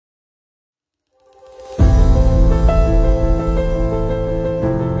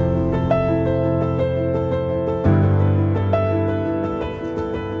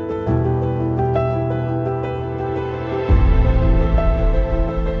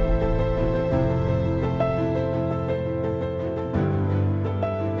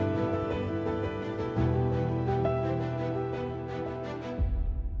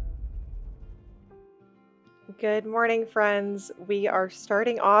Good morning, friends. We are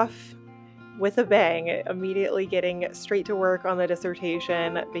starting off with a bang, immediately getting straight to work on the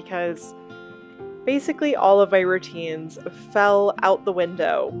dissertation because basically all of my routines fell out the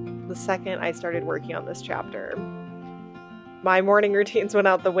window the second I started working on this chapter. My morning routines went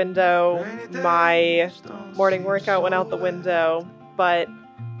out the window, my morning workout went out the window, but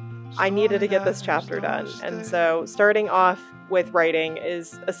I needed to get this chapter done, and so starting off with writing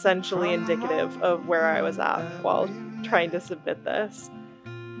is essentially indicative of where I was at while trying to submit this.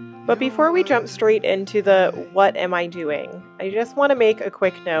 But before we jump straight into the what am I doing, I just want to make a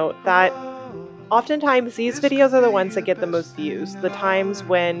quick note that oftentimes these videos are the ones that get the most views, the times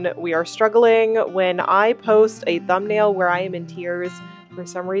when we are struggling, when I post a thumbnail where I am in tears. For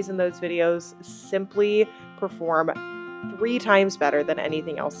some reason those videos simply perform 3 times better than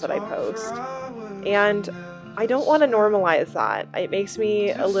anything else that I post. And I don't want to normalize that. It makes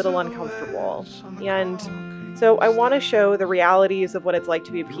me a little uncomfortable. And so I want to show the realities of what it's like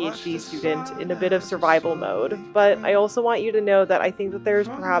to be a PhD student in a bit of survival mode. But I also want you to know that I think that there's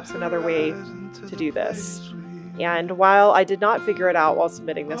perhaps another way to do this. And while I did not figure it out while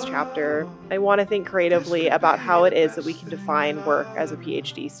submitting this chapter, I want to think creatively about how it is that we can define work as a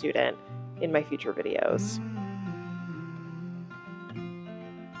PhD student in my future videos.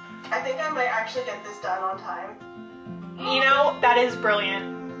 I think I might actually get this done on time. You know, that is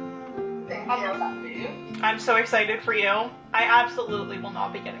brilliant. Thank you. I love that for you. I'm so excited for you. I absolutely will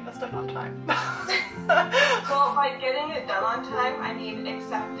not be getting this done on time. Well, by getting it done on time, I mean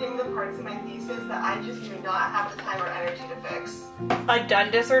accepting the parts of my thesis that I just do not have the time or energy to fix. A done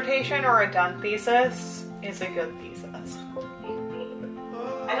dissertation or a done thesis is a good thesis.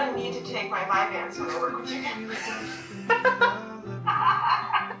 I don't need to take my Vyvanse when I work with you guys.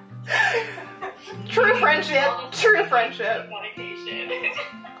 True friendship. True friendship. Medication.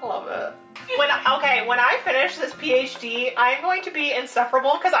 Love it. When I finish this PhD, I'm going to be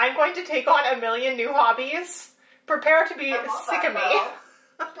insufferable because I'm going to take on a million new hobbies. Prepare to be sick of me.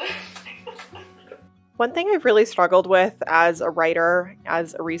 One thing I've really struggled with as a writer,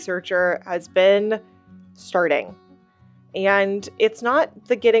 as a researcher, has been starting. And it's not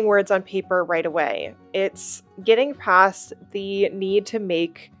the getting words on paper right away. It's getting past the need to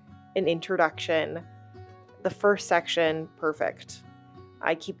make an introduction, the first section, perfect.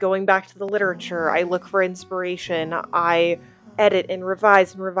 I keep going back to the literature. I look for inspiration. I edit and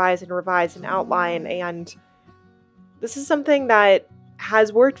revise and revise and revise and outline. And this is something that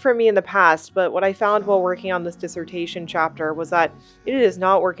has worked for me in the past, but what I found while working on this dissertation chapter was that it is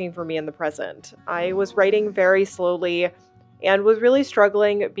not working for me in the present. I was writing very slowly and was really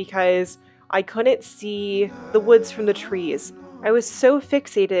struggling because I couldn't see the woods from the trees. I was so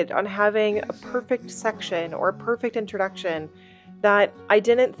fixated on having a perfect section or a perfect introduction that I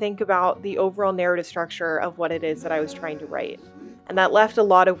didn't think about the overall narrative structure of what it is that I was trying to write. And that left a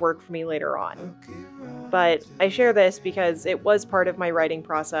lot of work for me later on. But I share this because it was part of my writing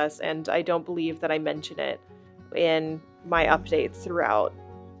process, and I don't believe that I mention it in my updates throughout.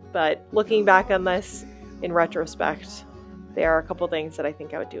 But looking back on this in retrospect, there are a couple things that I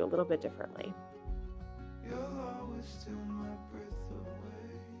think I would do a little bit differently.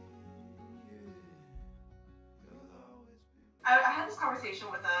 I had this conversation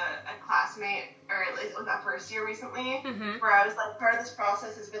with a classmate, or at least with that first year recently, where I was like, part of this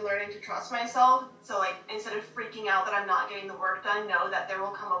process has been learning to trust myself. So like, instead of freaking out that I'm not getting the work done, know that there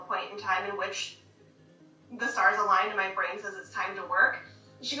will come a point in time in which the stars align and my brain says it's time to work.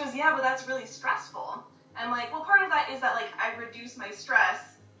 And she goes, yeah, but that's really stressful. And I'm like, well, part of that is that like I reduce my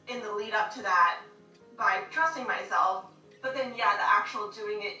stress in the lead up to that by trusting myself. But then yeah, the actual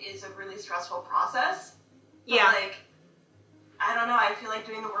doing it is a really stressful process. But, yeah. Like, I don't know, I feel like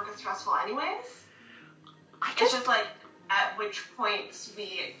doing the work is stressful anyways. It's just like, at which point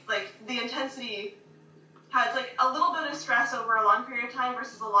the intensity has like a little bit of stress over a long period of time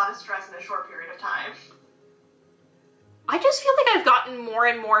versus a lot of stress in a short period of time. I just feel like I've gotten more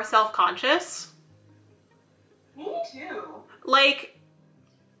and more self-conscious. Me too. Like,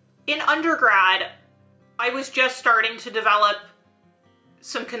 in undergrad, I was just starting to develop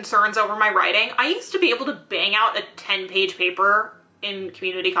some concerns over my writing. I used to be able to bang out a 10-page paper in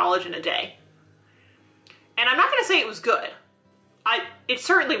community college in a day. And I'm not going to say it was good. It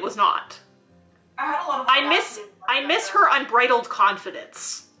certainly was not. I had a lot of I miss her unbridled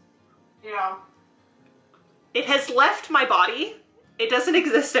confidence. Yeah. It has left my body. It doesn't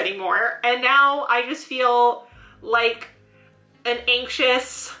exist anymore. And now I just feel like an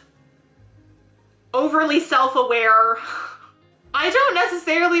anxious, overly self-aware. I don't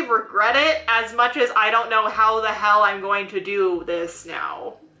necessarily regret it as much as I don't know how the hell I'm going to do this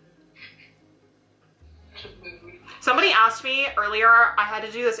now. Just move Somebody asked me earlier, I had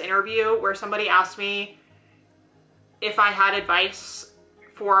to do this interview where somebody asked me if I had advice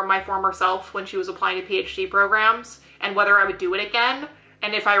for my former self when she was applying to PhD programs and whether I would do it again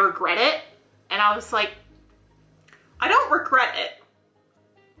and if I regret it. And I was like, I don't regret it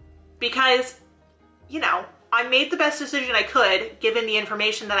because, you know, I made the best decision I could given the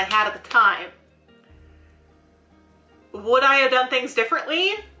information that I had at the time. Would I have done things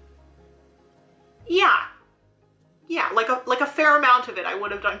differently? Yeah. Yeah, like a fair amount of it I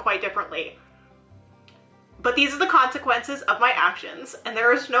would have done quite differently. But these are the consequences of my actions, and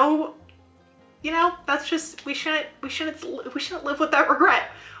there is no, you know, that's just, we shouldn't live with that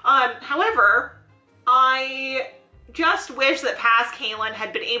regret. However, I just wish that past Kaelyn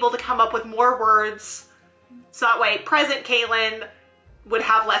had been able to come up with more words so that way present Kaelyn would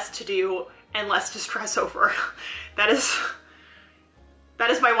have less to do and less to stress over. That is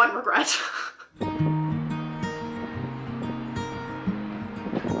my one regret.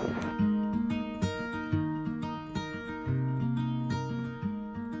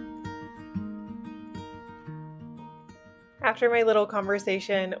 After my little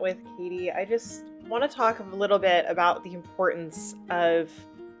conversation with Katie, I just want to talk a little bit about the importance of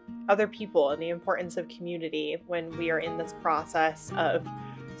other people and the importance of community when we are in this process of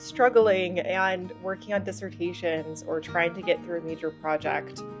struggling and working on dissertations or trying to get through a major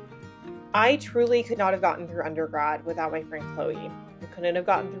project. I truly could not have gotten through undergrad without my friend Chloe. I couldn't have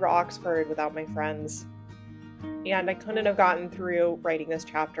gotten through Oxford without my friends. And I couldn't have gotten through writing this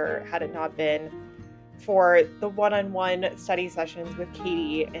chapter had it not been for the one-on-one study sessions with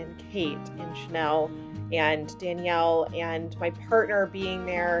Katie and Kate and Chanel and Danielle and my partner being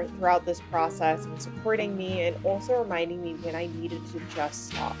there throughout this process and supporting me and also reminding me when I needed to just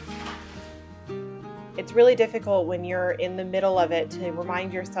stop. It's really difficult when you're in the middle of it to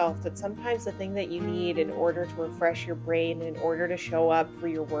remind yourself that sometimes the thing that you need in order to refresh your brain, in order to show up for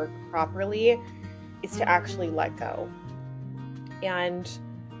your work properly, is to actually let go. And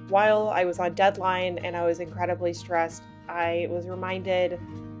while I was on deadline and I was incredibly stressed, I was reminded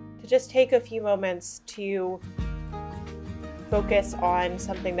to just take a few moments to focus on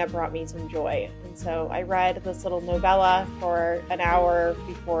something that brought me some joy. And so I read this little novella for an hour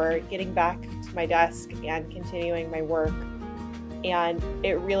before getting back to my desk and continuing my work. And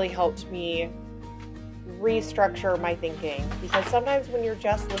it really helped me restructure my thinking, because sometimes when you're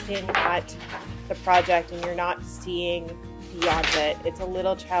just looking at the project and you're not seeing beyond it, it's a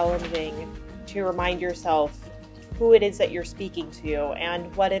little challenging to remind yourself who it is that you're speaking to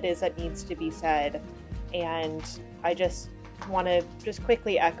and what it is that needs to be said. And I just want to just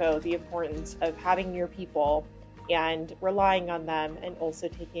quickly echo the importance of having your people and relying on them and also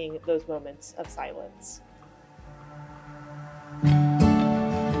taking those moments of silence.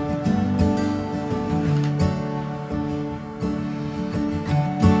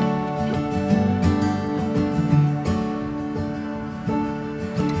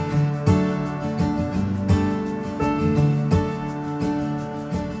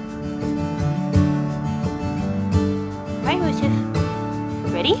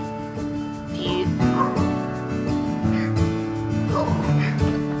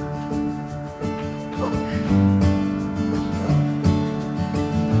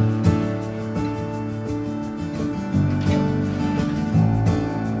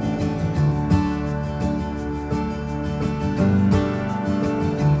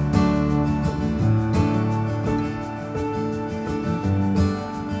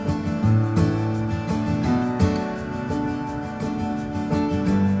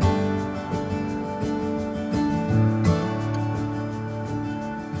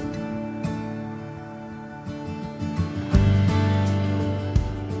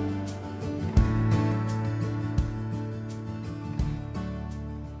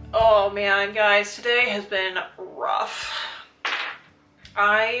 Oh man, guys, today has been rough.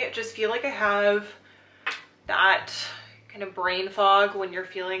 I just feel like I have that kind of brain fog when you're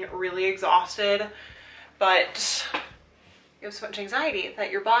feeling really exhausted, but you have so much anxiety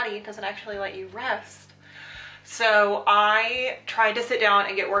that your body doesn't actually let you rest. So I tried to sit down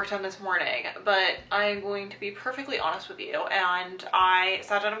and get work done this morning, but I'm going to be perfectly honest with you, and I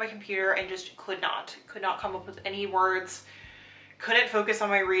sat down on my computer and just could not come up with any words, couldn't focus on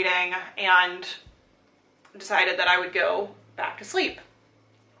my reading, and decided that I would go back to sleep.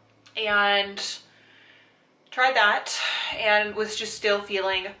 And tried that and was just still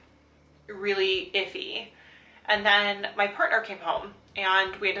feeling really iffy. And then my partner came home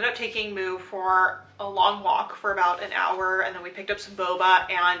and we ended up taking Moo for a long walk for about an hour, and then we picked up some boba,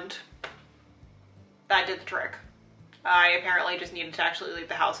 and that did the trick. I apparently just needed to actually leave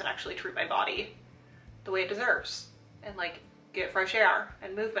the house and actually treat my body the way it deserves. and like get fresh air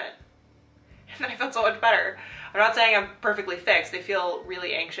and movement. And then I felt so much better. I'm not saying I'm perfectly fixed. I feel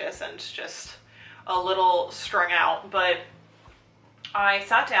really anxious and just a little strung out, but I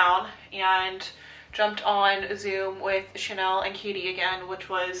sat down and jumped on Zoom with Chanel and Katie again, which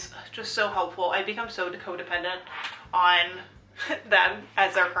was just so helpful. I've become so codependent on them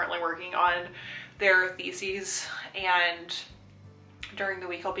as they're currently working on their theses, and during the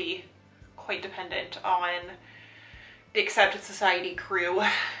week I'll be quite dependent on the Accepted Society crew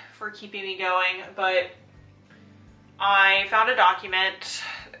for keeping me going. But I found a document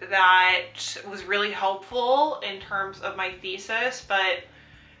that was really helpful in terms of my thesis, but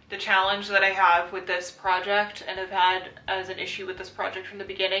the challenge that I have with this project, and have had as an issue with this project from the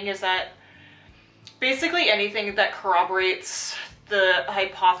beginning, is that basically anything that corroborates the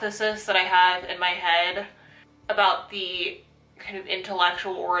hypothesis that I have in my head about the kind of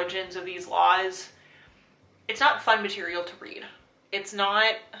intellectual origins of these laws, it's not fun material to read. It's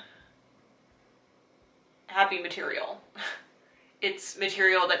not happy material. It's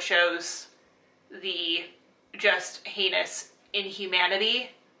material that shows the just heinous inhumanity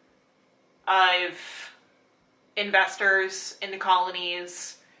of investors in the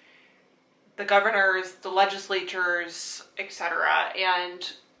colonies, the governors, the legislatures, etc.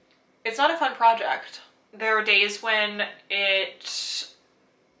 And it's not a fun project. There are days when it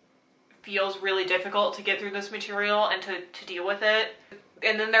feels really difficult to get through this material and to deal with it.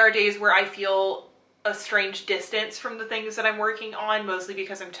 And then there are days where I feel a strange distance from the things that I'm working on, mostly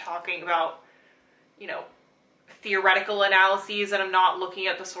because I'm talking about, you know, theoretical analyses, and I'm not looking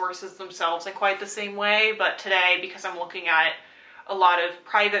at the sources themselves in quite the same way. But today, because I'm looking at a lot of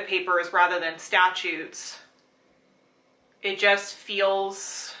private papers rather than statutes, it just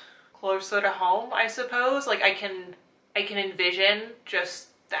feels closer to home, I suppose. Like I can envision just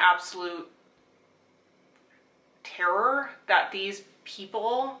the absolute terror that these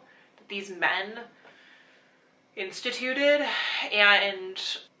people, that these men instituted, and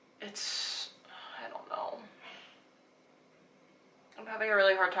it's, I don't know. I'm having a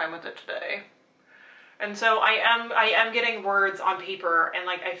really hard time with it today. And so I am getting words on paper, and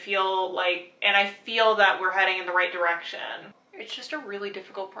like I feel that we're heading in the right direction. It's just a really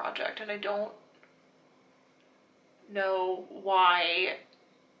difficult project, and I don't know why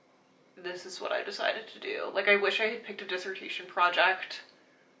this is what I decided to do. Like, I wish I had picked a dissertation project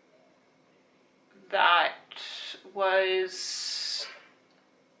that was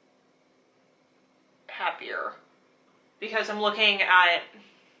happier, because I'm looking at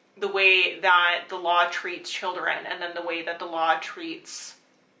the way that the law treats children, and then the way that the law treats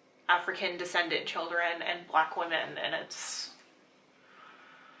African descendant children and Black women, and it's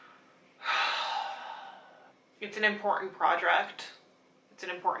an important project. It's an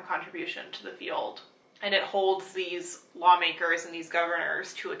important contribution to the field, and it holds these lawmakers and these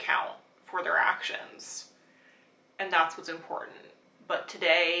governors to account for their actions, and that's what's important. But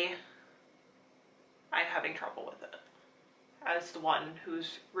today, I'm having trouble with it as the one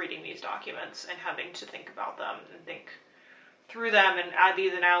who's reading these documents and having to think about them and think through them and add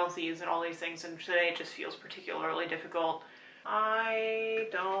these analyses and all these things, and today it just feels particularly difficult. I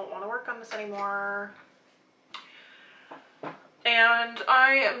don't want to work on this anymore. And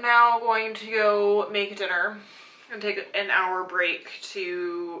I am now going to go make dinner and take an hour break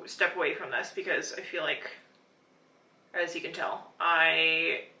to step away from this, because I feel like, as you can tell,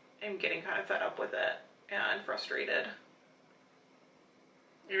 I am getting kind of fed up with it and frustrated.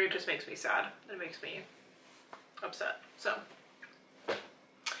 And it just makes me sad. It makes me upset. So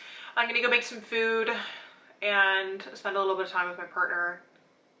I'm gonna go make some food and spend a little bit of time with my partner,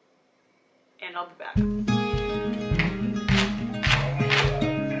 and I'll be back.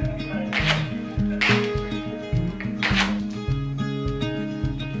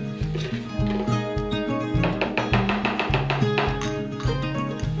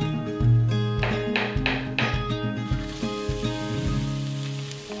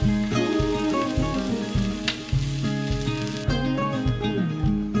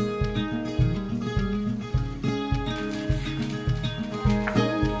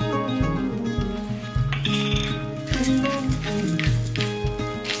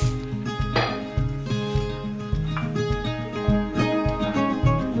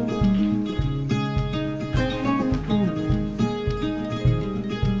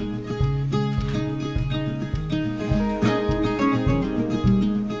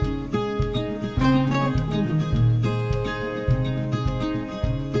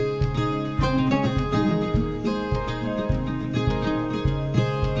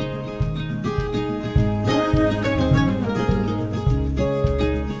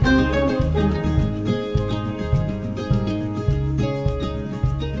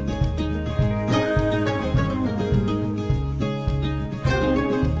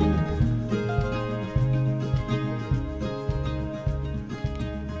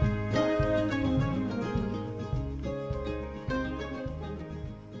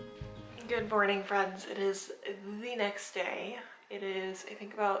 Good morning, friends. It is the next day. It is, I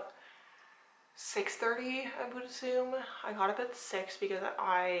think, about 6:30, I would assume. I got up at 6 because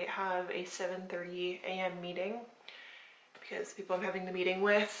I have a 7:30 a.m. meeting because the people I'm having the meeting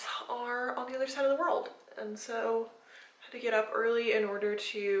with are on the other side of the world. And so I had to get up early in order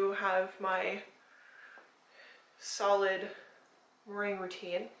to have my solid morning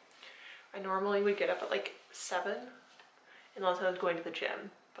routine. I normally would get up at like 7 unless I was going to the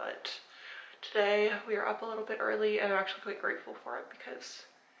gym, but today we are up a little bit early and I'm actually quite grateful for it because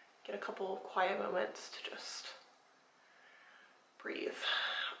I get a couple of quiet moments to just breathe.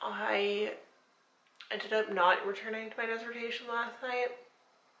 I ended up not returning to my dissertation last night.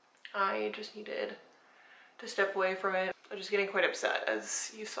 I just needed to step away from it. I was just getting quite upset,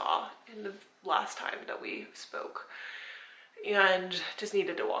 as you saw in the last time that we spoke, and just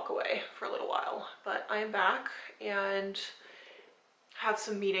needed to walk away for a little while. But I am back and have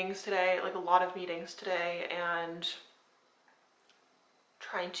some meetings today, like a lot of meetings today, and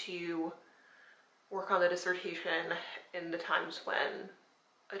trying to work on the dissertation in the times when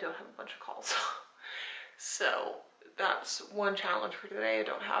I don't have a bunch of calls. So that's one challenge for today. I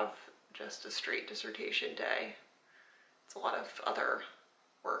don't have just a straight dissertation day. It's a lot of other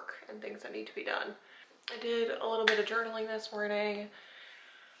work and things that need to be done. I did a little bit of journaling this morning.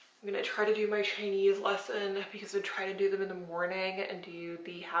 I'm gonna try to do my Chinese lesson because I try to do them in the morning and do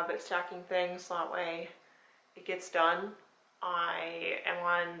the habit stacking things so that way it gets done. I am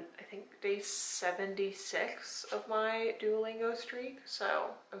on, I think, day 76 of my Duolingo streak, so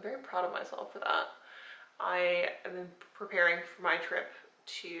I'm very proud of myself for that. I have been preparing for my trip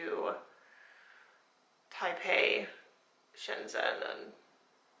to Taipei, Shenzhen, and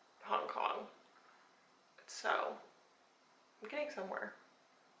Hong Kong, so I'm getting somewhere.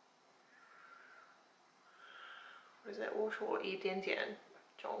 What is it? 我说一点点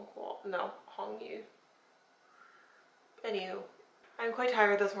中国 no 汉语 Anywho, I'm quite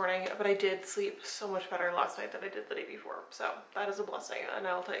tired this morning, but I did sleep so much better last night than I did the day before, so that is a blessing and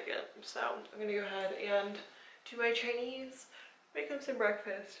I'll take it. So I'm gonna go ahead and do my Chinese, make up some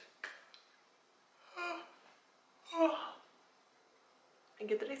breakfast, and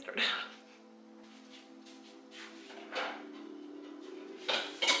get the day started.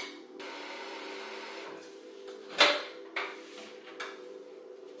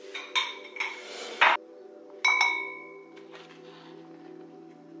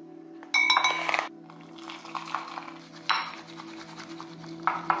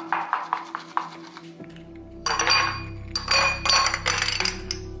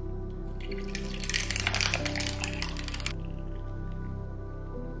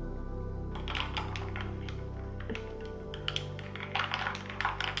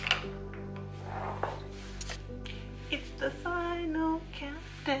 It's the final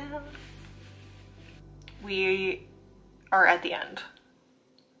countdown. We are at the end.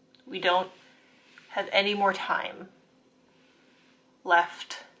 We don't have any more time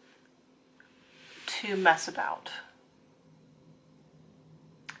left to mess about.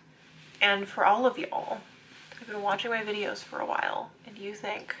 And for all of y'all, I've been watching my videos for a while and you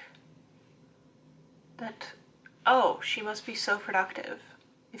think that, oh, she must be so productive.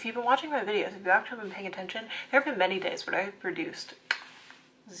 If you've been watching my videos, if you've actually been paying attention, there have been many days where I've produced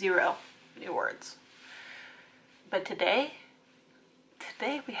 0 new words. But today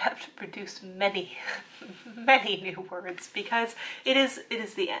we have to produce many, many new words because it is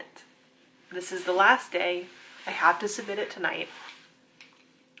the end. This is the last day. I have to submit it tonight.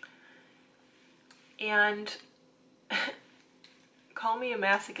 And call me a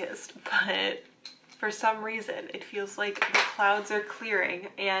masochist, but for some reason it feels like the clouds are clearing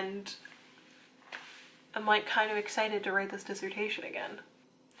and I'm like kind of excited to write this dissertation again.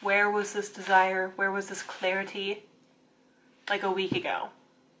 Where was this desire? Where was this clarity like a week ago?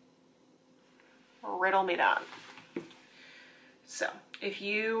 Riddle me that. So, if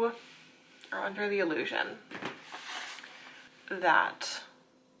you are under the illusion that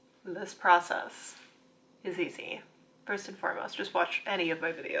this process is easy, first and foremost, just watch any of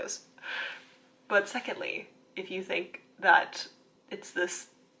my videos. But secondly, if you think that it's this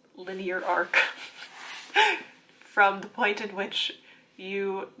linear arc from the point in which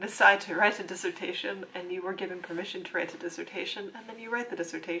you decide to write a dissertation and you were given permission to write a dissertation and then you write the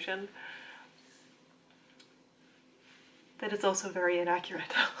dissertation, that is also very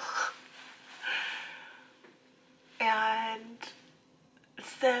inaccurate. And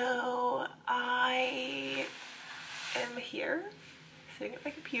so I am here, sitting at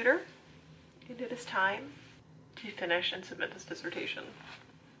my computer, and it is time to finish and submit this dissertation.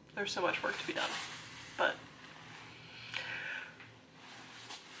 There's so much work to be done, but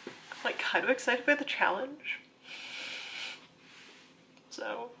I'm like kind of excited by the challenge.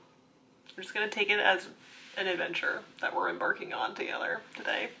 So we're just gonna take it as an adventure that we're embarking on together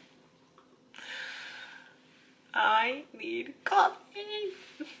today. I need coffee.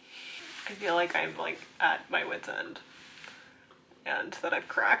 I feel like I'm like at my wit's end and that I've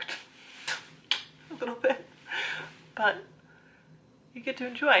cracked a little bit, but you get to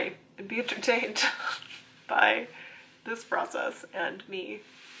enjoy and be entertained by this process and me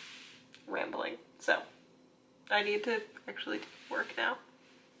rambling. So I need to actually do work now.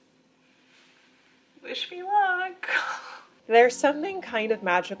 Wish me luck. There's something kind of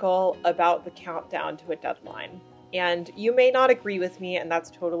magical about the countdown to a deadline. And you may not agree with me, and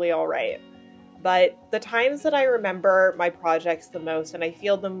that's totally all right. But the times that I remember my projects the most and I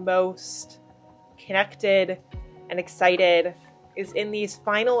feel the most connected and excited is in these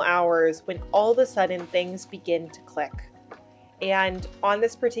final hours when all of a sudden things begin to click. And on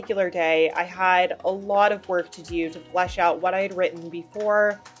this particular day, I had a lot of work to do to flesh out what I had written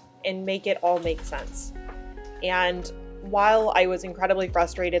before and make it all make sense. And while I was incredibly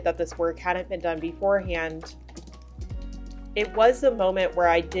frustrated that this work hadn't been done beforehand, it was a moment where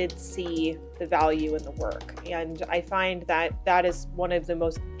I did see the value in the work. And I find that that is one of the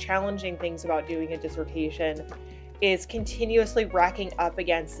most challenging things about doing a dissertation, is continuously racking up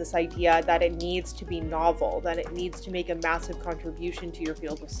against this idea that it needs to be novel, that it needs to make a massive contribution to your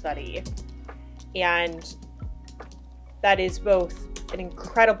field of study. And that is both an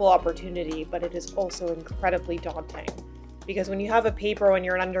incredible opportunity, but it is also incredibly daunting. Because when you have a paper when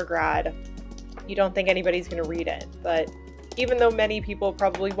you're an undergrad, you don't think anybody's going to read it. But even though many people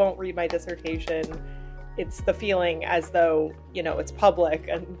probably won't read my dissertation, it's the feeling as though, you know, it's public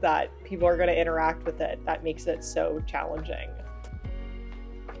and that people are going to interact with it that makes it so challenging.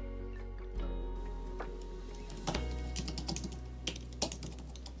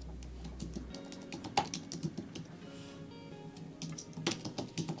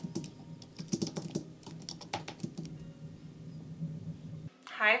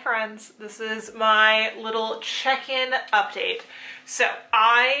 Hi friends, this is my little check-in update. So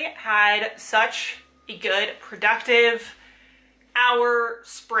I had such a good, productive hour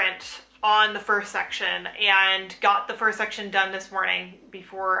sprint on the first section and got the first section done this morning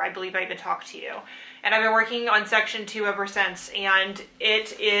before I believe I even talked to you. And I've been working on section 2 ever since, and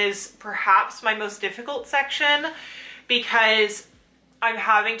it is perhaps my most difficult section because I'm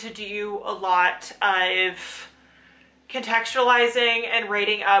having to do a lot of contextualizing and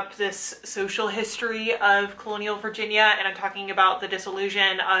writing up this social history of colonial Virginia, and I'm talking about the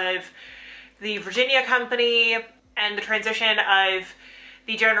dissolution of the Virginia Company and the transition of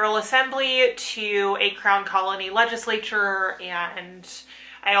the General Assembly to a Crown Colony legislature, and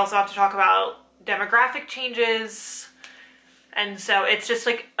I also have to talk about demographic changes, and so it's just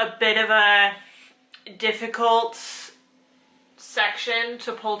like a bit of a difficult section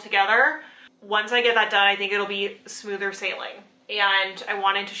to pull together. Once I get that done, I think it'll be smoother sailing. And I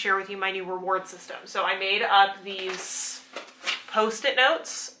wanted to share with you my new reward system. So I made up these Post-it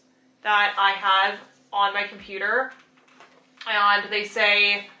notes that I have on my computer. And they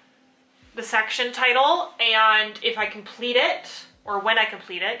say the section title, and if I complete it, or when I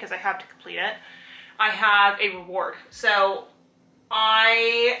complete it, because I have to complete it, I have a reward. So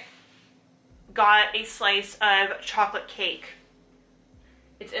I got a slice of chocolate cake.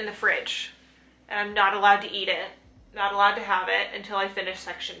 It's in the fridge. And I'm not allowed to eat it, not allowed to have it until I finish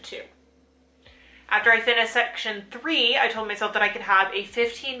section 2. After I finish section 3, I told myself that I could have a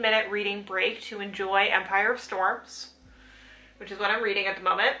 15-minute reading break to enjoy Empire of Storms, which is what I'm reading at the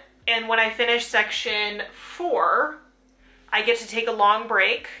moment. And when I finish section 4, I get to take a long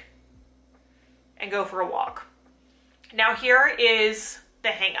break and go for a walk. Now here is the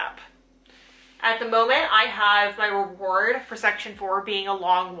hang up. At the moment, I have my reward for section 4 being a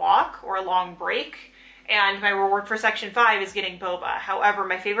long walk or a long break, and my reward for section 5 is getting boba. However,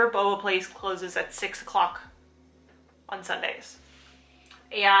 my favorite boba place closes at 6 o'clock on Sundays.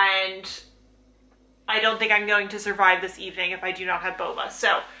 And I don't think I'm going to survive this evening if I do not have boba.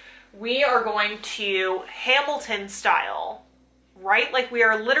 So we are going to Hamilton style, right? Like we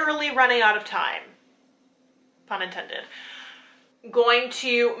are literally running out of time. Pun intended. Going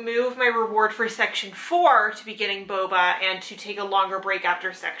to move my reward for section 4 to be getting boba and to take a longer break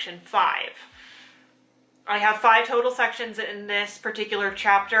after section 5. I have 5 total sections in this particular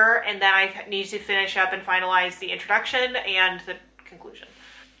chapter, and then I need to finish up and finalize the introduction and the conclusion.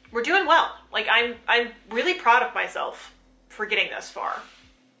 We're doing well. Like I'm really proud of myself for getting this far,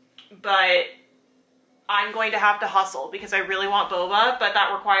 but I'm going to have to hustle because I really want boba, but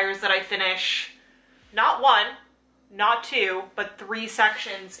that requires that I finish not 1, not 2, but 3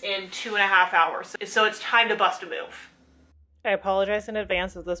 sections in 2.5 hours. So it's time to bust a move. I apologize in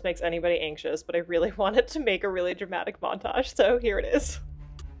advance if this makes anybody anxious, but I really wanted to make a really dramatic montage, so here it is.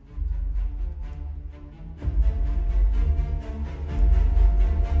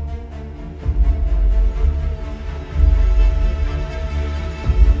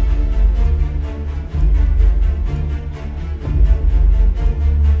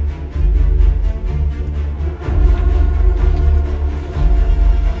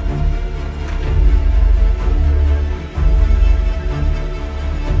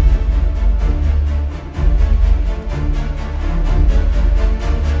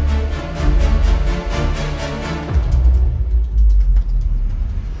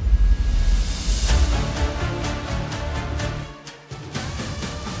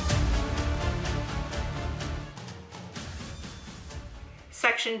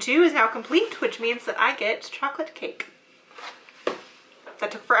 Section 2 is now complete, which means that I get chocolate cake. That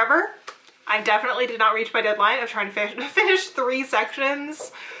took forever. I definitely did not reach my deadline of trying to finish 3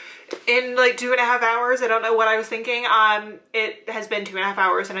 sections in like 2.5 hours. I don't know what I was thinking. It has been 2.5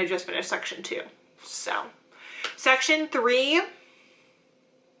 hours and I just finished section 2. So, section 3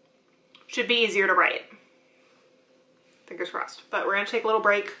 should be easier to write. Fingers crossed. But we're gonna take a little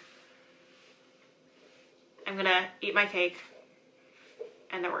break. I'm gonna eat my cake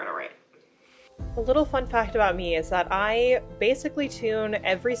and then we're gonna write. A little fun fact about me is that I basically tune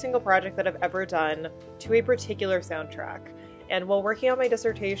every single project that I've ever done to a particular soundtrack. And while working on my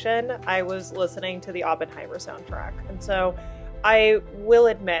dissertation, I was listening to the Oppenheimer soundtrack. And so I will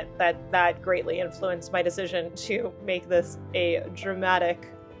admit that that greatly influenced my decision to make this a dramatic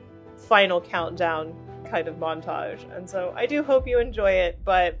final countdown kind of montage. And so I do hope you enjoy it,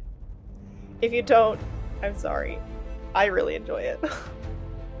 but if you don't, I'm sorry. I really enjoy it.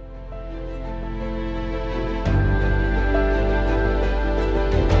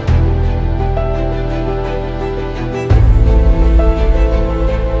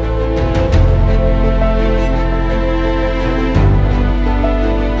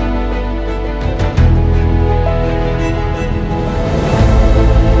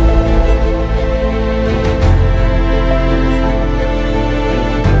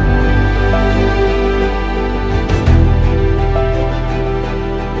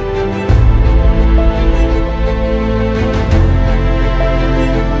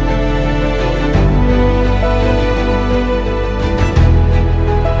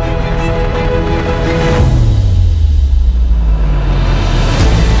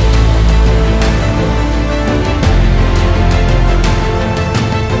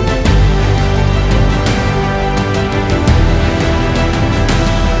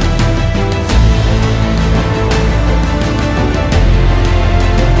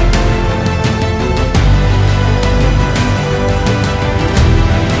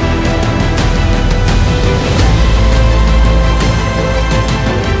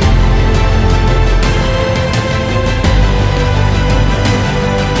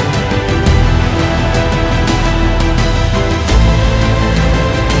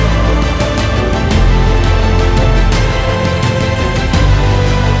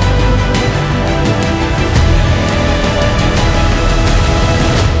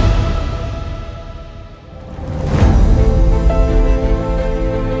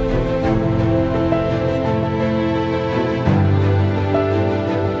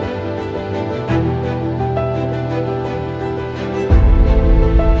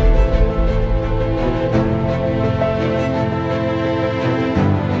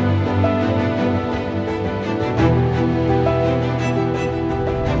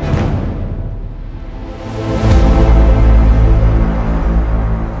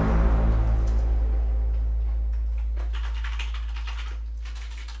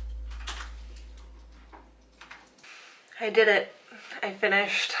 I did it. I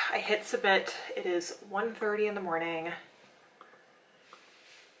finished. I hit submit. It is 1:30 in the morning.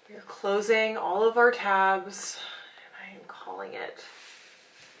 We're closing all of our tabs and I am calling it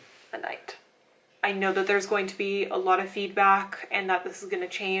a night. I know that there's going to be a lot of feedback and that this is going to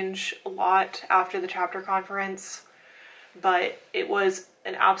change a lot after the chapter conference, but it was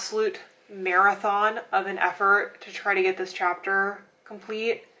an absolute marathon of an effort to try to get this chapter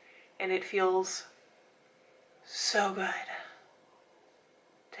complete, and it feels so good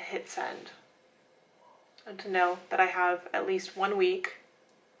to hit send and to know that I have at least 1 week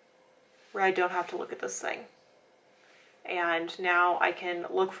where I don't have to look at this thing. And now I can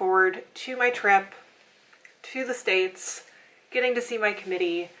look forward to my trip to the States, getting to see my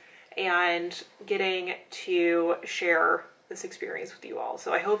committee, and getting to share this experience with you all.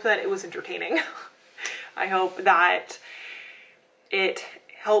 So I hope that it was entertaining. I hope that it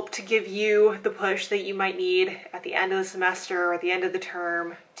helped to give you the push that you might need at the end of the semester or at the end of the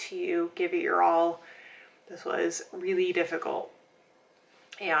term to give it your all. This was really difficult,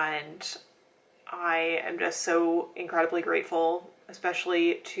 and I am just so incredibly grateful,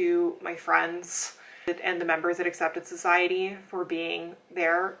 especially to my friends and the members at Accepted Society for being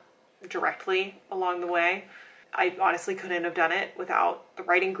there directly along the way. I honestly couldn't have done it without the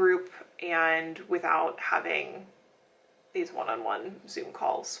writing group and without having these one-on-one Zoom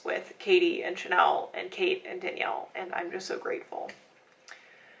calls with Katie and Chanel and Kate and Danielle, and I'm just so grateful.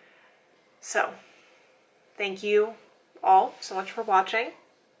 So, thank you all so much for watching,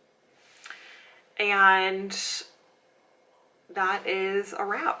 and that is a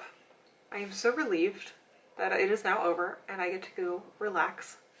wrap. I am so relieved that it is now over and I get to go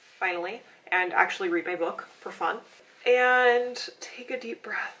relax, finally, and actually read my book for fun and take a deep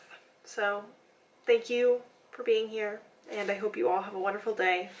breath. So, thank you for being here, and I hope you all have a wonderful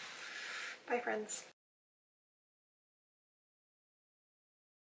day. Bye, friends.